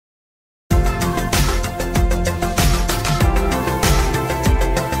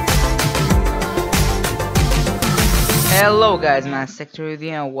Hello guys, Massector with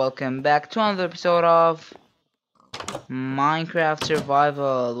you and welcome back to another episode of Minecraft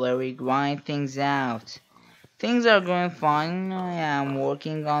Survival where we grind things out. Things are going fine. Yeah, I'm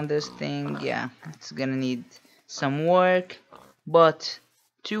working on this thing. Yeah, it's gonna need some work. But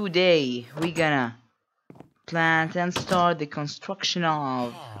today we gonna plant and start the construction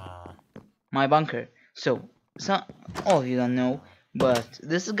of my bunker. So, all of you don't know, but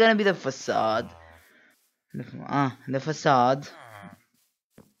this is gonna be the facade. The facade.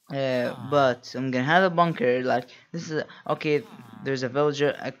 But I'm gonna have a bunker like this is okay. There's a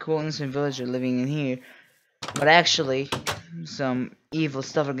villager, a cool innocent villager living in here, but actually, some evil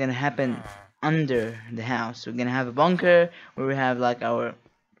stuff are gonna happen under the house. We're gonna have a bunker where we have like our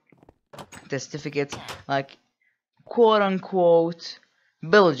certificates, like quote unquote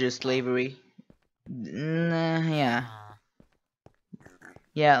villager slavery. Yeah,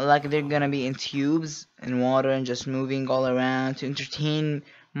 yeah, like they're gonna be in tubes in water and just moving all around to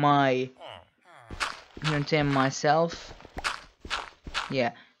my entertain myself.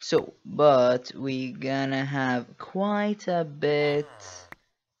 Yeah, so but we gonna have quite a bit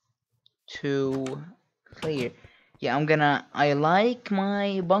to clear. Yeah, I like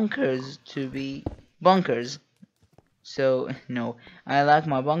my bunkers to be bunkers. So no, I like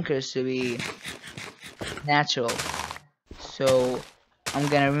my bunkers to be natural. So I'm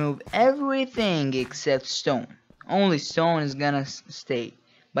gonna remove everything except stone. Only stone is gonna stay,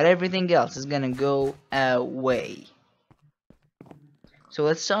 but everything else is gonna go away. So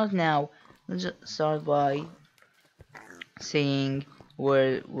let's start now. Let's just start by saying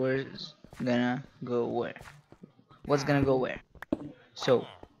where's gonna go where. What's gonna go where? So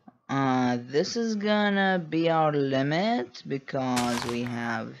this is gonna be our limit because we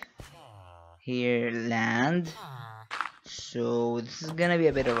have here land. So this is gonna be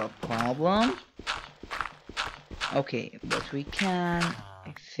a bit of a problem. Okay, but we can,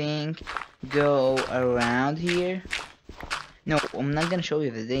 I think, go around here. No, I'm not gonna show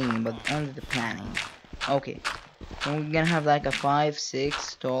you the thing, but only the planning. Okay, so we're gonna have like a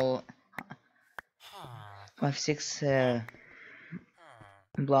 5-6 tall, 5-6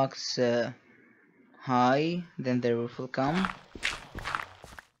 blocks high. Then the roof will come.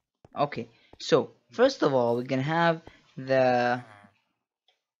 Okay, so first of all, we're gonna have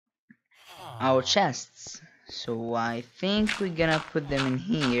our chests. So I think we're gonna put them in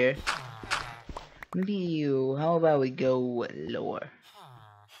here. Maybe how about we go lower?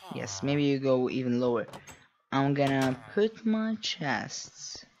 Yes, maybe you go even lower. I'm gonna put my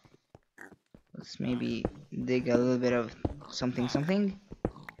chests. Let's maybe dig a little bit of something.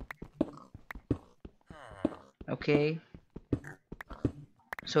 Okay.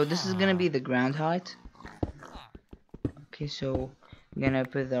 So this is gonna be the ground height. Okay, so we're gonna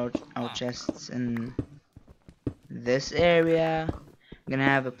put our chests in this area. We're gonna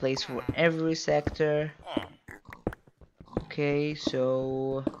have a place for every sector. Okay,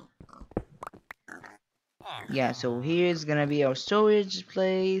 so yeah, so here's gonna be our storage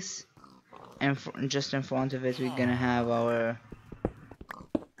place, and just in front of it we're gonna have our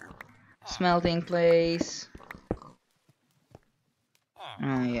smelting place.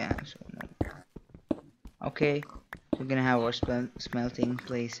 Yeah, so no. Okay, so we're gonna have our smelting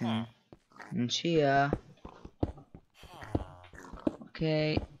place in Chia.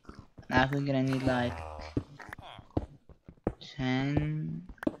 Okay, now we're gonna need like 10,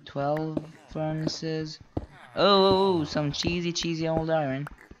 12 furnaces. Oh, some cheesy old iron.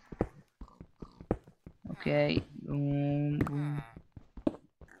 Okay, boom, boom.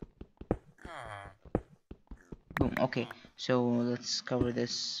 Boom. Okay, so let's cover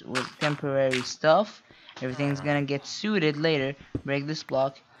this with temporary stuff. Everything's gonna get suited later. Break this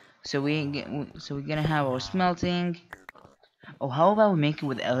block. So we're gonna have our smelting. Oh, how about we make it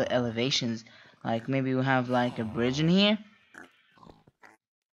with elevations? Like maybe we have like a bridge in here.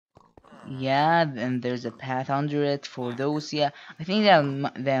 Yeah, and there's a path under it for those. Yeah, I think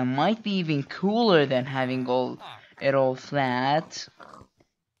that might be even cooler than having it all flat.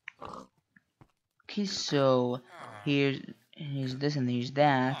 Okay, so here's this and here's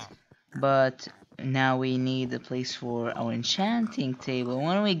that, but now we need a place for our enchanting table.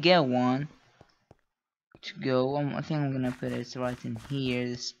 When we get one to go, I think I'm gonna put it right in here.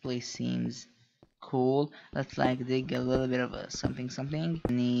 This place seems cool. Let's like dig a little bit of a something.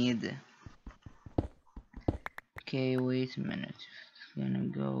 Need. Okay, wait a minute. It's gonna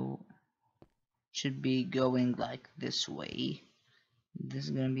go. Should be going like this way. This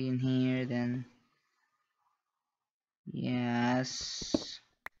is gonna be in here then. Yes.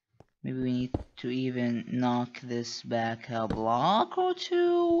 Maybe we need to even knock this back a block or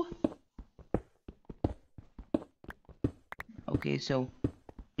two. Okay, so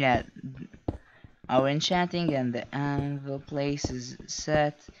yeah, our enchanting and the anvil place is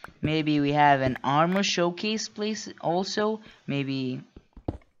set. Maybe we have an armor showcase place also. Maybe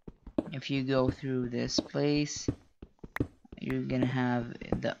if you go through this place, you're gonna have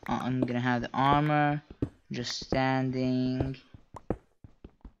the I'm gonna have the armor just standing.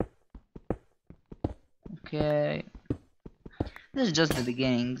 Okay, this is just the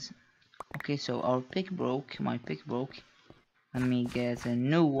beginnings. Okay, so our pick broke. My pick broke. Let me get a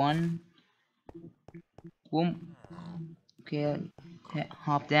new one. Boom. Okay,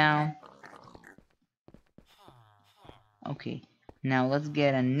 hop down. Okay, now let's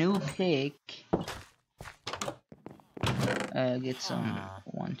get a new pick. Get some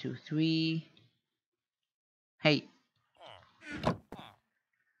 1, 2, 3. Hey.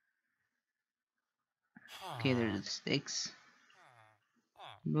 Okay, there's the sticks.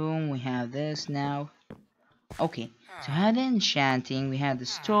 Boom, we have this now. Okay, so had the enchanting, we have the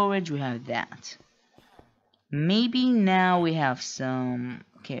storage, we have that. Maybe now we have some.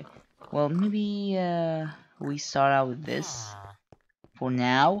 Okay, well maybe we start out with this for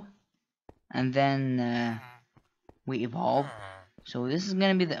now, and then we evolve. So this is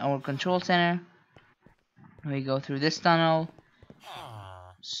gonna be our control center. We go through this tunnel,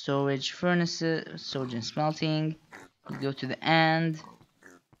 storage furnaces, storage and smelting. We go to the end,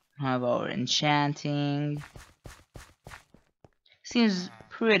 have our enchanting. Seems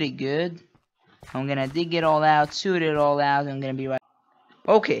pretty good. I'm gonna dig it all out, suit it all out. I'm gonna be right.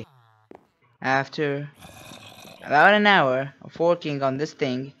 Okay, after about an hour of working on this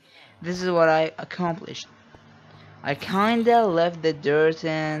thing, this is what I accomplished. I kinda left the dirt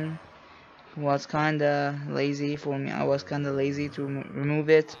in. Was kinda lazy for me. I was kinda lazy to remove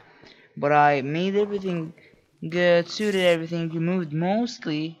it, but I made everything good, suited everything, removed most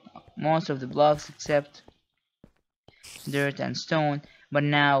of the blocks except dirt and stone. But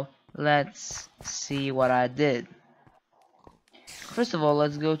now let's see what I did. First of all,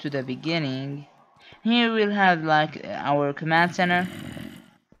 let's go to the beginning. Here we'll have like our command center.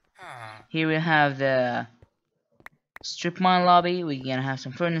 Here we have the strip mine lobby. We're gonna have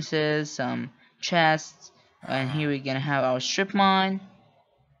some furnaces, some chests, and here we're gonna have our strip mine,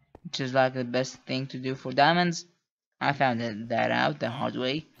 which is like the best thing to do for diamonds. I found that out the hard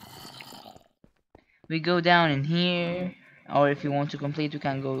way. We go down in here, or if you want to complete, you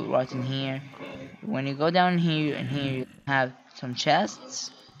can go right in here. When you go down here, and here you have some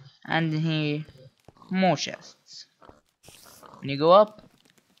chests, and in here more chests. When you go up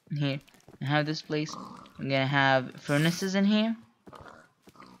here, you have this place. We're gonna have furnaces in here.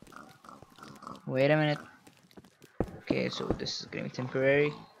 Wait a minute. Okay, so this is gonna be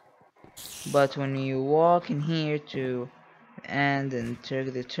temporary. But when you walk in here to the end and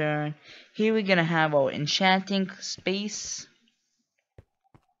take the turn, here we're gonna have our enchanting space.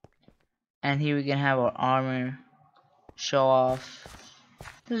 And here we're gonna have our armor show off.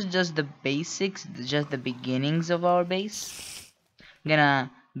 This is just the basics, just the beginnings of our base. I'm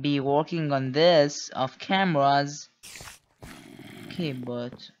gonna be working on this off cameras. Okay,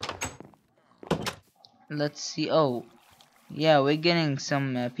 but let's see. Oh, yeah, we're getting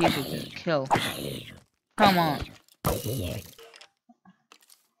some people to kill. Come on.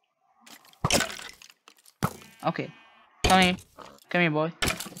 Okay, come here. Come here, boy.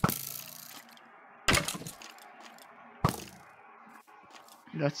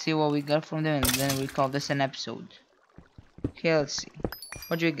 Let's see what we got from them, and then we call this an episode. Okay, let's see.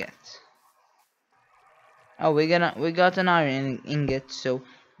 What do we get? Oh, we got an iron ingot, so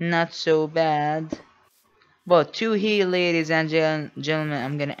not so bad. But to here, ladies and gentlemen,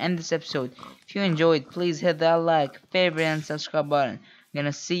 I'm gonna end this episode. If you enjoyed, please hit that like, favorite, and subscribe button. I'm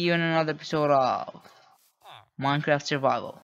gonna see you in another episode of Minecraft Survival.